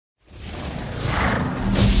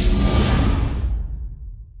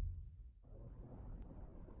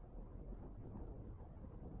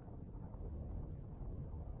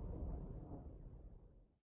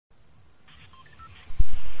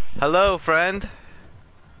Hello, friend.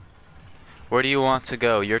 Where do you want to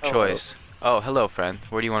go? Your Hello. choice. Oh, hello, friend.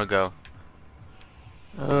 Where do you want to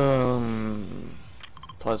go?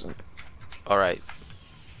 Pleasant. Alright.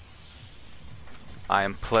 I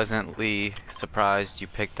am pleasantly surprised you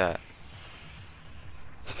picked that.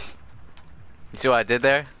 You see what I did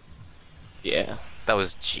there? Yeah. That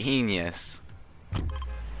was genius.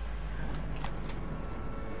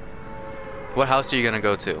 What house are you gonna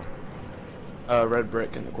go to? Red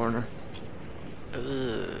brick in the corner.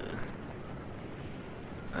 Ugh.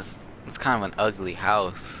 That's kind of an ugly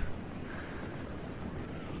house.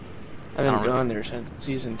 I've I been don't really... going there since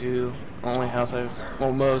season 2. Only house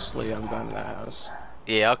well, mostly I've gone to that house.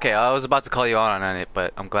 Yeah, okay, I was about to call you out on it,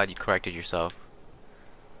 but I'm glad you corrected yourself.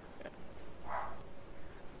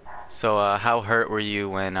 So, how hurt were you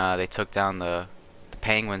when they took down the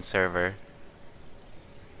Penguin server?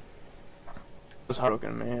 It was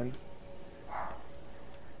heartbroken, man.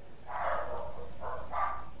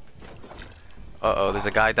 Uh-oh, there's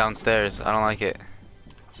a guy downstairs. I don't like it.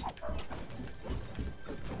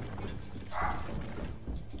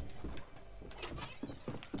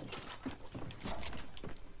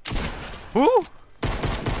 Woo!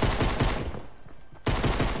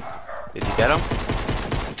 Did you get him?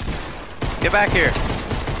 Get back here!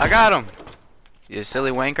 I got him! You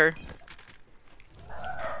silly wanker.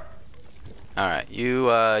 Alright, you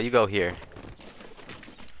go here.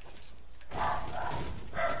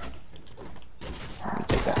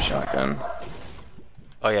 Take that shotgun.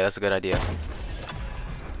 Oh yeah, that's a good idea.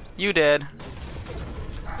 You dead.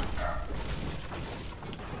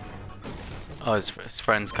 Oh, his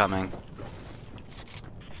friend's coming.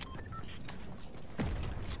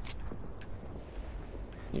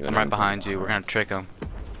 I'm right behind you. We're gonna trick him.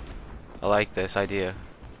 I like this idea.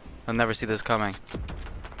 I'll never see this coming.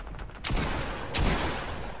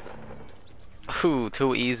 Ooh,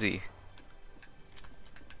 too easy.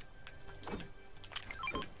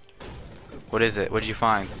 What is it? What did you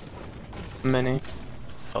find? Mini.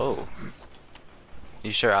 Oh.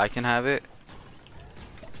 You sure I can have it?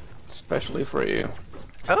 Especially for you.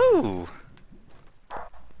 Oh!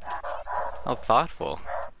 How thoughtful.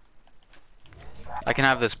 I can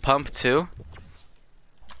have this pump too?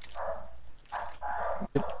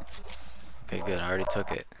 Okay, good. I already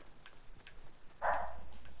took it.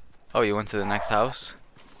 Oh, you went to the next house?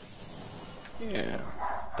 Yeah.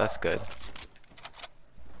 That's good.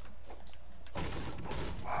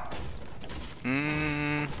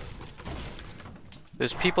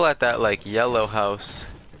 There's people at that like yellow house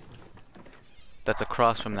that's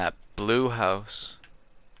across from that blue house.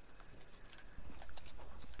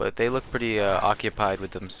 But they look pretty occupied with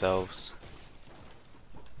themselves.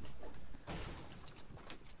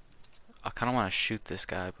 I kind of want to shoot this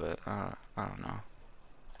guy, but I don't know.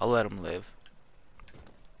 I'll let him live.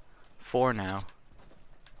 For now.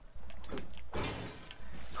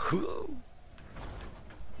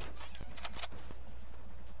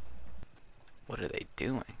 What are they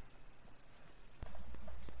doing?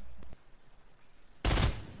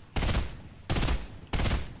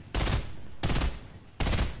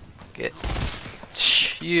 Get...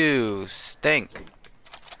 You stink.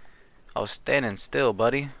 I was standing still,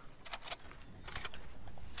 buddy.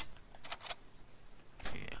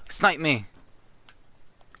 Snipe me!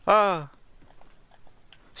 Ah!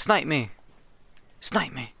 Snipe me!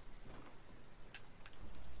 Snipe me!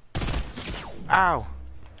 Ow!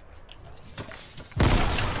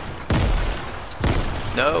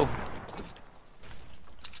 No!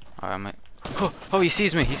 Alright, oh, he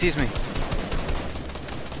sees me! He sees me!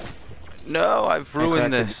 No, I've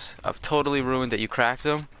ruined this. I've totally ruined it. You cracked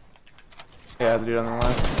him? Yeah, the dude on the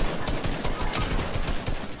left.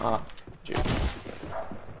 Ah, dude.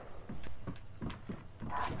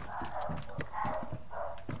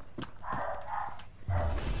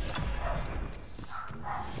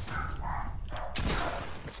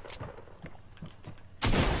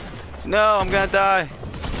 No, I'm gonna die.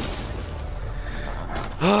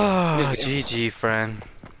 Oh, GG, friend.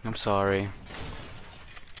 I'm sorry.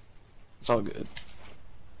 It's all good.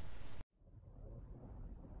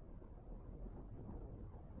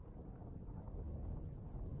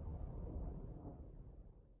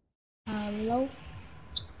 Hello?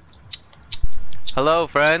 Hello,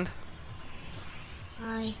 friend.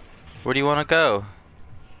 Hi. Where do you want to go?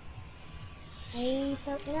 I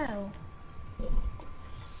don't know.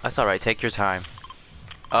 That's alright, take your time.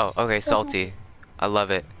 Oh, okay, salty. I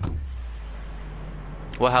love it.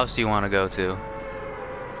 What house do you want to go to?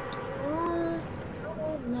 I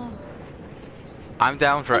don't know. I'm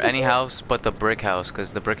down for any house but the brick house,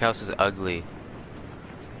 because the brick house is ugly.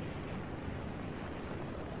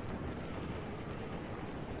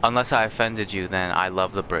 Unless I offended you, then I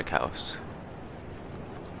love the brick house.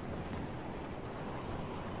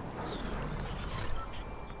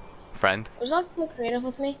 Friend? Was that too creative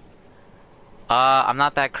with me? I'm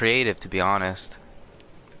not that creative, to be honest.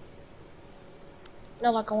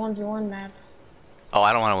 No, like a 1v1 map. Oh,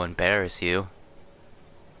 I don't want to embarrass you.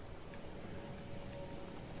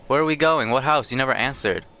 Where are we going? What house? You never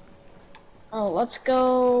answered. Oh, let's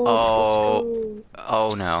go. Oh. Let's go. Oh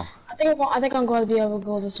no. I think I'm going to be able to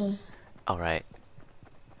go this one. Alright.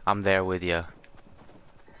 I'm there with you.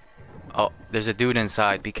 Oh, there's a dude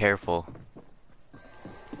inside. Be careful.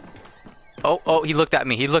 Oh, he looked at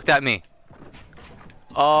me. He looked at me.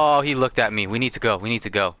 Oh, he looked at me. We need to go. We need to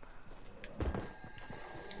go.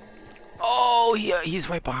 Oh, he's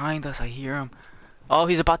right behind us. I hear him. Oh,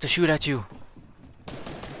 he's about to shoot at you.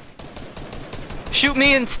 Shoot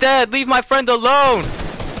me instead. Leave my friend alone.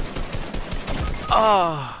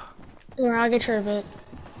 Oh. Don't worry, I'll get rid of it.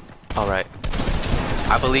 Alright.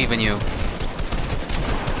 I believe in you.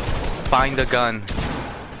 Find the gun.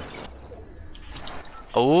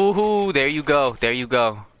 Oh, there you go. There you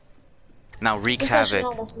go. Now wreak havoc.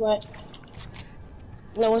 No,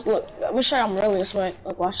 look. Let me show you I'm really a sweat.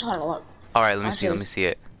 Look, watch. Hold on, look. Alright, let me see. Let me see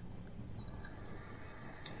it.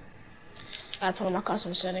 Gotta put on my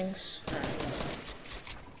custom settings.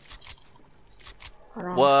 Hold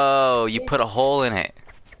on. Whoa, you put a hole in it.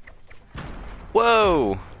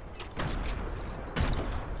 Whoa.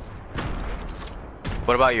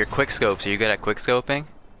 What about your quick scopes? Are you good at quick scoping?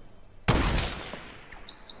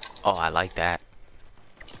 Oh, I like that.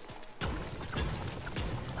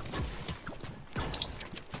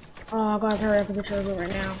 Oh, I gotta hurry up and get rid of it right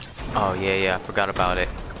now. Oh, yeah, I forgot about it.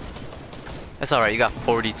 That's alright, you got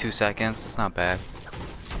 42 seconds. That's not bad.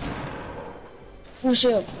 No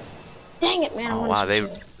shield. Dang it, man. Oh, wow, they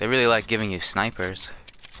really like giving you snipers.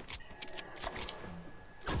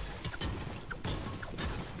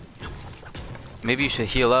 Maybe you should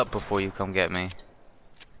heal up before you come get me.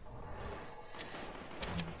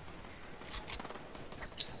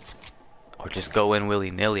 Or just go in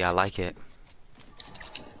willy-nilly, I like it.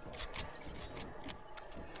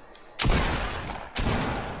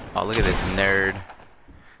 Oh, look at this nerd.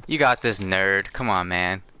 You got this, nerd. Come on,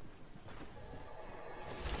 man.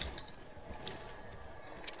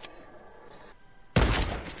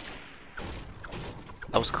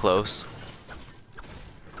 That was close.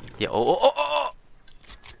 Yeah, oh.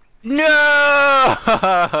 No!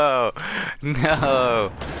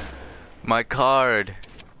 No! My card.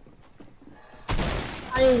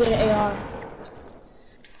 I need to get an AR.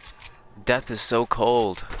 Death is so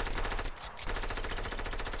cold.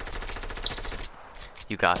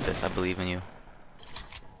 You got this, I believe in you.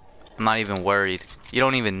 I'm not even worried. You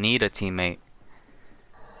don't even need a teammate.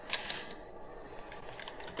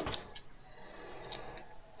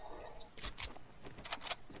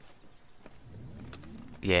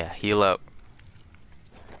 Yeah, heal up.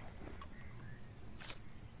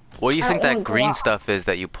 What do you think that green stuff is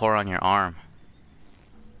that you pour on your arm?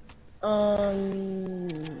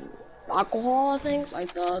 Alcohol, I think,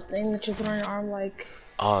 like the thing that you put on your arm, like.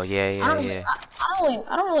 Oh yeah. I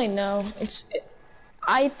don't really know.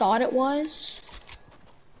 I thought it was.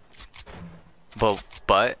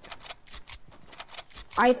 But.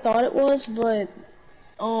 I thought it was, but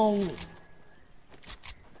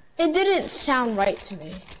it didn't sound right to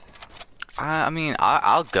me. I mean,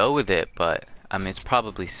 I'll go with it, but I mean, it's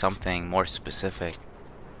probably something more specific.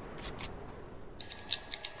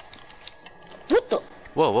 What the?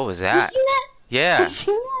 Whoa, what was that? You seen that? Yeah. You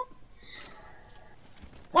seen that?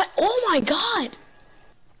 What? Oh my god!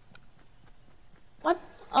 What?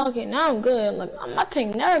 Okay, now I'm good. Like, my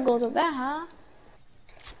ping never goes up that high.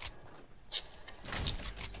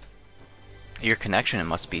 Your connection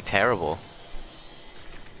must be terrible.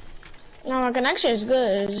 No, my connection is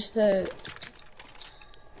good. It's just a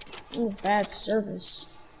bad service.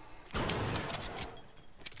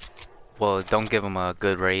 Well, don't give them a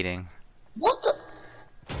good rating. What the?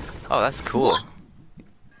 Oh, that's cool. What?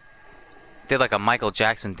 Did like a Michael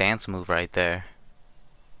Jackson dance move right there.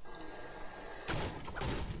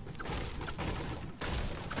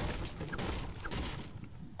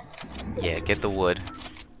 Yeah, get the wood.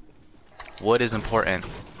 Wood is important.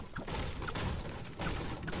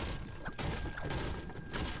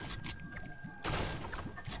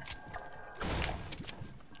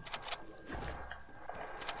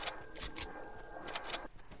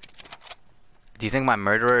 Do you think my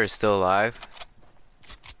murderer is still alive?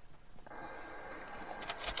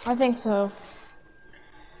 I think so.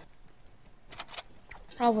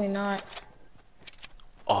 Probably not.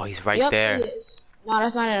 Oh, he's right Yep, there. he is. No,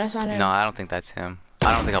 that's not it. That's not him. No, I don't think that's him.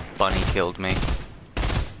 I don't think a bunny killed me.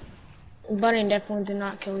 Bunny definitely did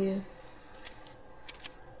not kill you.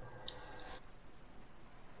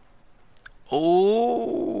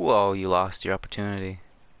 Oh, you lost your opportunity.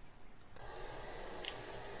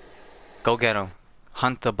 Go get him.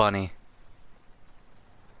 Hunt the bunny.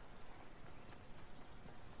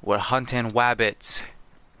 We're hunting wabbits.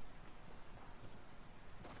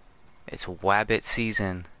 It's wabbit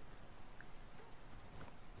season.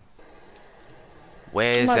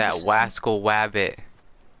 Where is that wascal wabbit?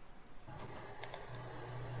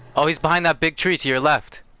 Oh, he's behind that big tree to your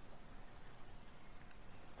left.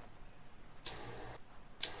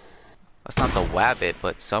 That's not the wabbit,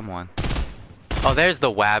 but someone. Oh, there's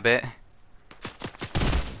the wabbit.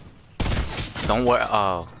 Don't worry.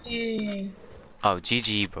 Oh. Dang. Oh,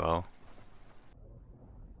 GG, bro.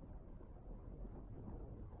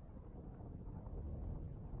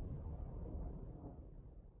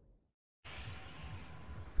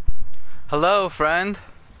 Hello, friend.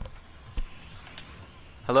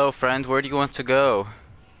 Hello, friend. Where do you want to go?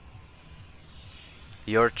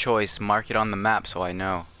 Your choice. Mark it on the map so I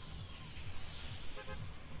know.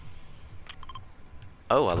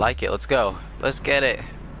 Oh, I like it. Let's go. Let's get it.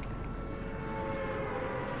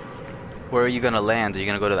 Where are you gonna land? Are you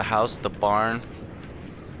gonna go to the house, the barn?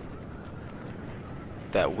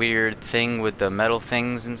 That weird thing with the metal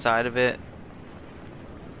things inside of it?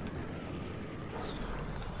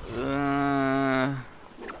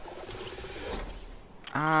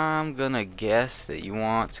 I'm gonna guess that you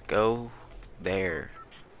want to go there.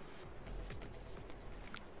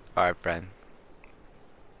 Alright, friend.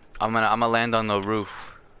 I'm gonna land on the roof.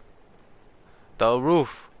 The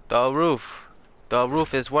roof. The roof. The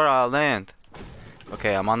roof is where I'll land.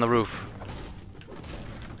 Okay, I'm on the roof.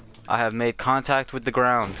 I have made contact with the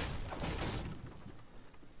ground.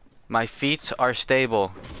 My feet are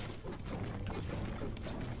stable.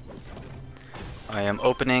 I am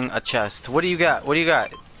opening a chest. What do you got? What do you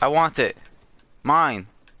got? I want it. Mine.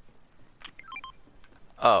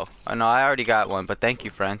 Oh, no, I already got one, but thank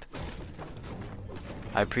you, friend.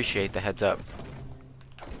 I appreciate the heads up.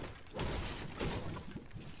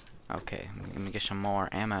 Okay, let me get some more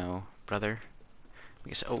ammo, brother.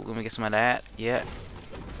 Let me get some of that. Yeah.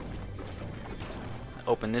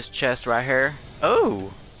 Open this chest right here.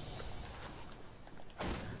 Oh!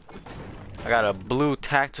 I got a blue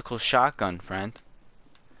tactical shotgun, friend.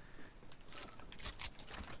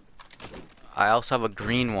 I also have a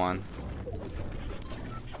green one.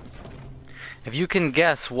 If you can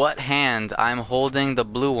guess what hand I'm holding the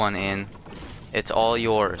blue one in, it's all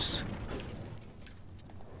yours.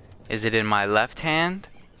 Is it in my left hand?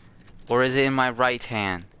 Or is it in my right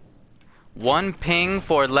hand? 1 ping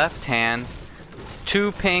for left hand,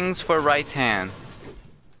 2 pings for right hand.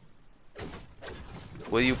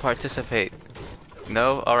 Will you participate?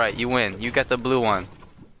 No? Alright, you win. You get the blue one.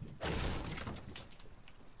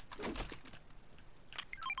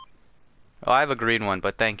 Oh, I have a green one,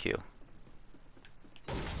 but thank you.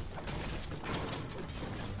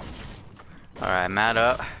 Alright, mat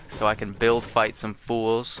up so I can build fight some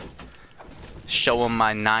fools. Show them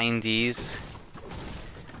my 90s.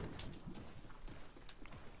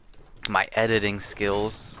 My editing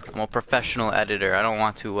skills. I'm a professional editor. I don't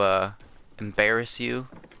want to embarrass you.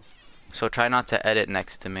 So try not to edit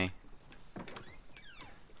next to me.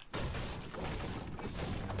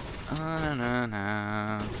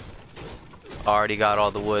 Already got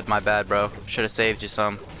all the wood. My bad, bro. Should have saved you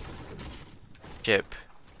some. Chip.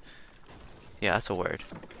 Yeah, that's a word.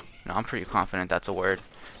 No, I'm pretty confident that's a word.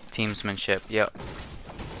 Teamsmanship. Yep.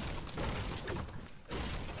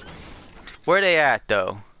 Where they at,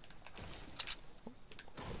 though?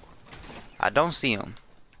 I don't see them.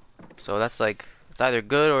 So that's like, it's either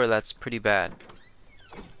good or that's pretty bad.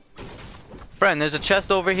 Friend, there's a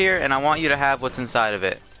chest over here, and I want you to have what's inside of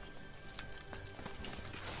it.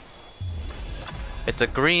 It's a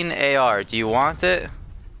green AR. Do you want it?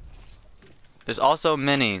 There's also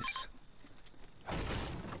minis.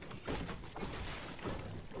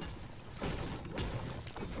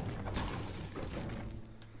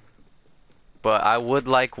 But I would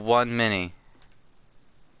like 1 mini.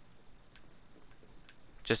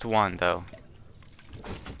 Just 1, though.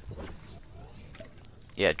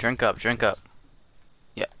 Yeah, drink up, drink up.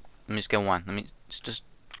 Yeah, let me just get 1. Let me just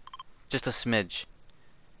a smidge.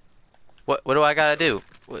 What do I gotta do?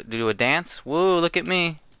 Do a dance? Woo, look at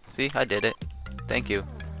me. See, I did it. Thank you.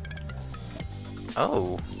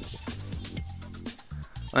 Oh.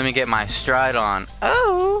 Let me get my stride on.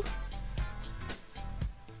 Oh.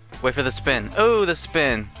 Wait for the spin. Oh, the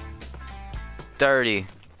spin. Dirty.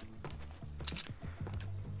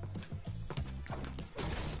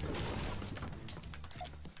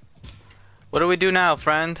 What do we do now,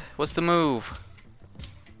 friend? What's the move?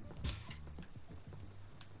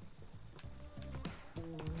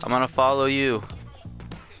 I'm gonna follow you.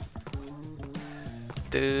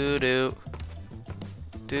 Do do.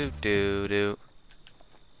 Do do do.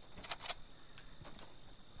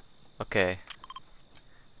 Okay.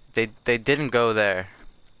 They didn't go there.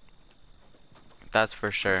 That's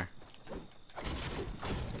for sure.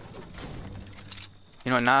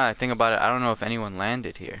 You know, now that I think about it, I don't know if anyone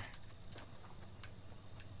landed here.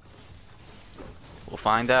 We'll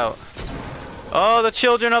find out. Oh, the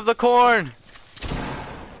children of the corn!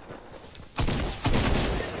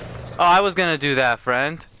 Oh, I was gonna do that,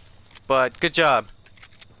 friend. But good job.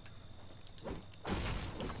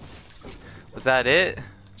 Was that it?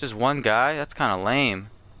 Just one guy? That's kind of lame.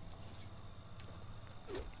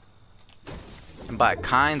 And by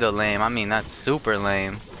kinda lame, I mean that's super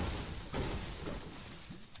lame.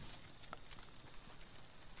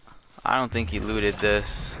 I don't think he looted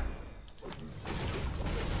this.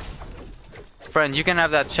 Friend, you can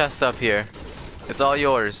have that chest up here. It's all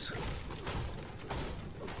yours.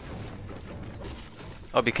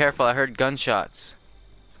 Oh, be careful, I heard gunshots.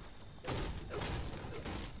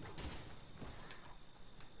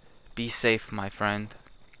 Be safe, my friend.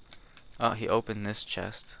 Oh, he opened this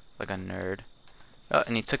chest like a nerd. Oh,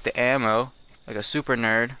 and he took the ammo like a super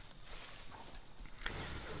nerd.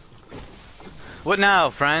 What now,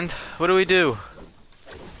 friend? What do we do?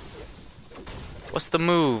 What's the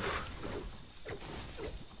move?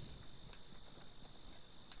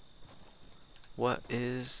 What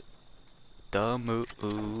is the move?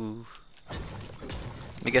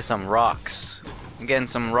 Let me get some rocks. I'm getting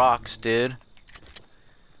some rocks, dude.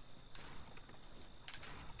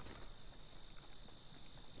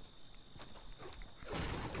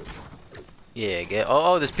 Yeah,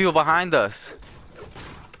 oh, there's people behind us.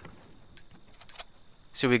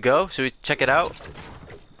 Should we go? Should we check it out?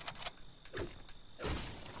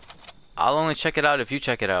 I'll only check it out if you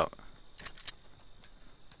check it out.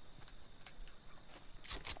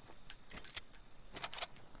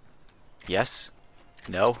 Yes?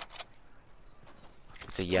 No?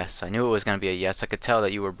 It's a yes. I knew it was gonna be a yes. I could tell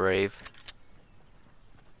that you were brave.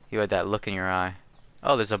 You had that look in your eye.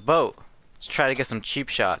 Oh, there's a boat. Let's try to get some cheap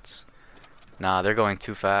shots. Nah, they're going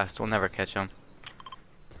too fast. We'll never catch them.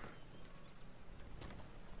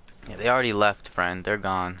 Yeah, they already left, friend. They're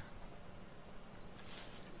gone.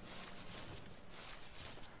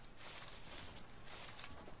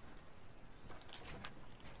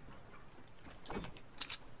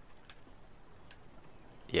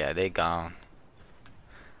 Yeah, they gone.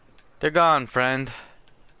 They're gone, friend.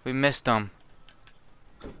 We missed them.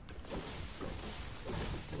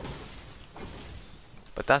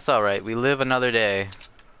 But that's alright. We live another day.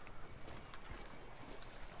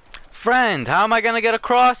 Friend, how am I gonna get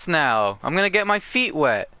across now? I'm gonna get my feet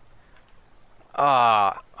wet.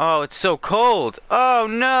 Ah, oh, it's so cold. Oh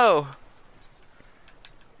no.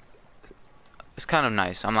 It's kind of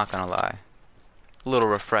nice, I'm not gonna lie. A little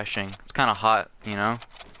refreshing. It's kind of hot, you know?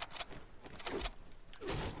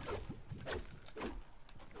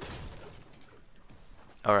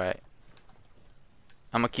 Alright.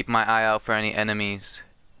 I'm gonna keep my eye out for any enemies.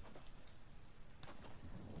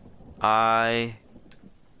 I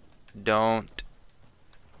don't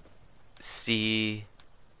see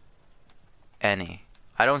any.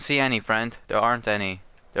 I don't see any, friend. There aren't any.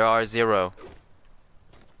 There are 0.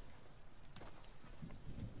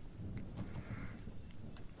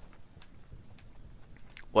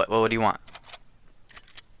 What do you want?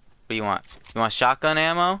 What do you want? You want shotgun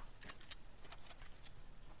ammo?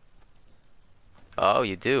 Oh,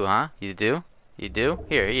 you do, huh? You do? You do?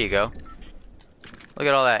 Here you go. Look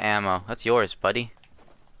at all that ammo. That's yours, buddy.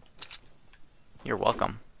 You're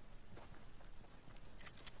welcome.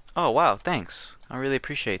 Oh, wow, thanks. I really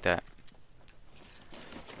appreciate that.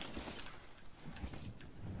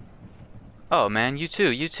 Oh, man, you too,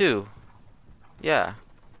 you too. Yeah.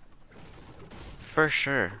 For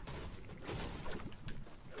sure.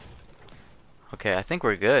 Okay, I think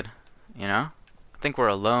we're good, you know? I think we're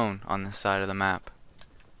alone on this side of the map.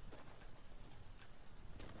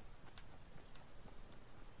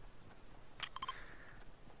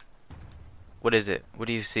 What is it? What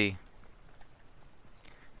do you see?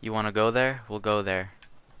 You want to go there? We'll go there.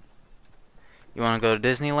 You want to go to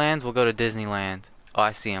Disneyland? We'll go to Disneyland. Oh,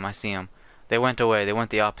 I see him. I see him. They went away. They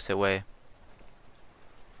went the opposite way.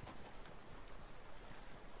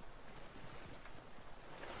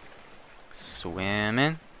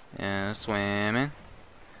 Swimming. Yeah, swimming.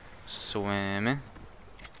 Swimming.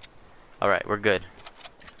 Alright, we're good.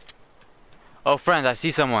 Oh, friend, I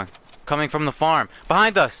see someone. Coming from the farm.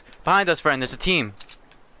 Behind us! Behind us, friend. There's a team.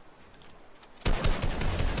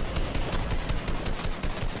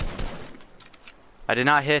 I did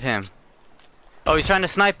not hit him. Oh, he's trying to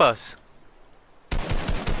snipe us.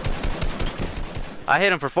 I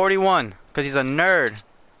hit him for 41 because he's a nerd.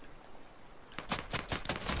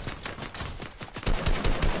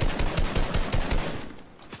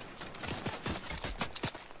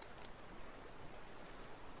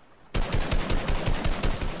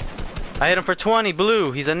 I hit him for 20,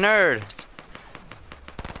 blue. He's a nerd.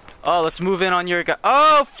 Oh, let's move in on your guy.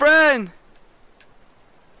 Oh, friend!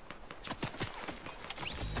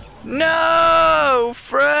 No,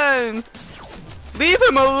 friend! Leave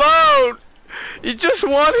him alone! You just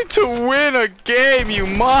wanted to win a game, you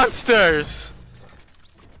monsters!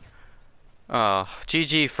 Oh,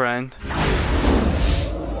 GG, friend.